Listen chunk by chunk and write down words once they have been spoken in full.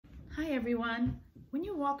Hi everyone. When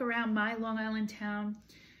you walk around my Long Island town,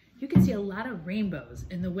 you can see a lot of rainbows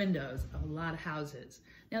in the windows of a lot of houses.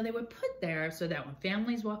 Now they were put there so that when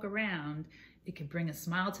families walk around, it could bring a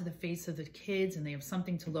smile to the face of the kids and they have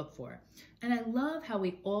something to look for. And I love how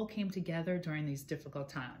we all came together during these difficult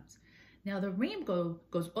times. Now the rainbow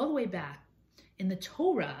goes all the way back. In the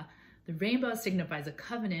Torah, the rainbow signifies a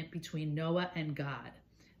covenant between Noah and God,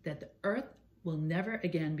 that the earth will never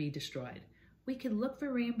again be destroyed. We can look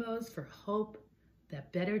for rainbows for hope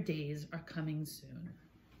that better days are coming soon.